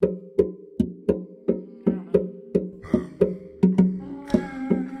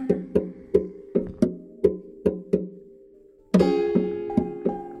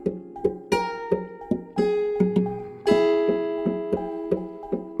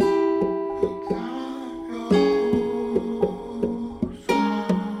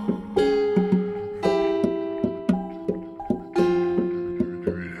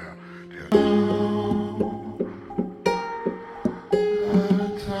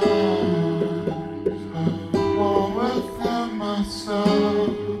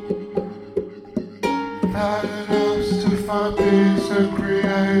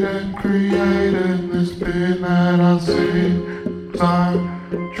that I see, time,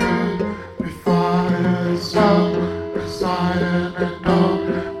 truth, before it's self-decided and don't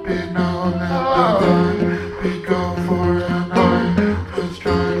be known and divine. Be go for a night, just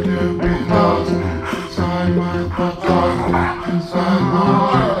trying to be lost inside my thoughts, inside my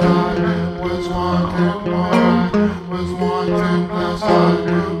time. Was wanting more, was wanting less, I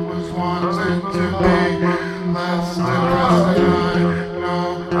was wanting to be less depressed than I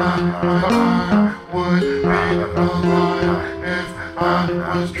know that my time would be alive if I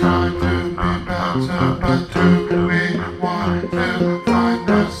was trying to be better, but do we want to find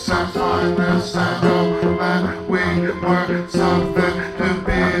the sense, find the sense, know that we were something to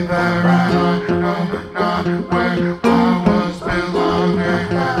be there, and I know not where I was belonging,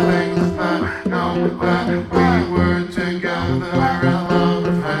 and things that know that we were together and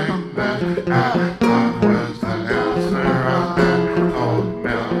loving that, and love was the answer. I've been told a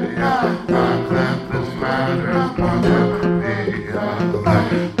million times that this matters more than the other.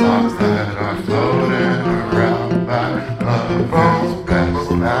 Thoughts that are floating around, that love is best,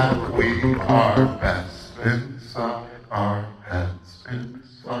 that we are best inside our heads,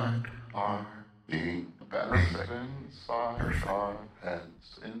 inside our being best inside our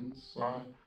heads, inside